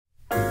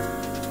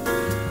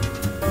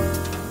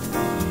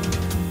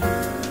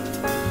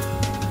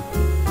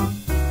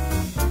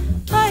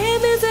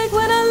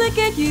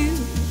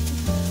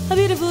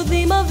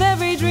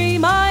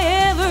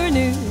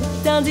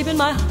Down deep in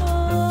my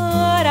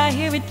heart, I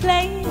hear it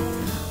play.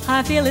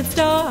 I feel it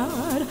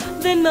start,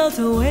 then melt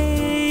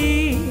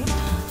away.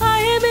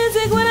 I hear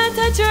music when I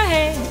touch your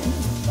hand,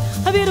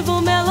 a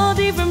beautiful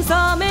melody from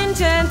some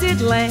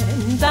enchanted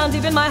land. Down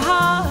deep in my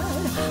heart,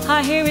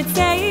 I hear it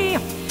say,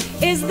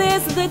 is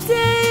this the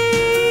day?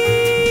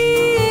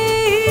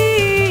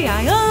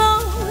 I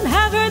alone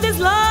have heard this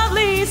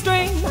lovely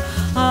string.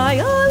 I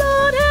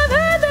alone have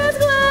heard this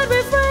glad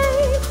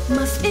refrain.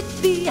 Must it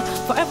be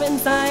forever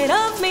inside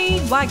of me?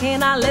 Why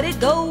can't I let it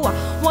go?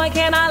 Why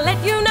can't I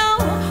let you know?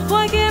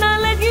 Why can't I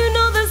let you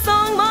know the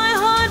song my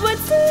heart would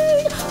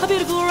sing? A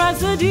beautiful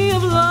rhapsody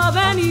of love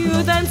and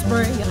youth and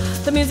spring.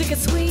 The music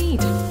is sweet,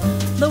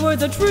 the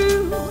words are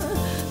true,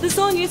 the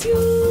song is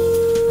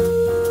you.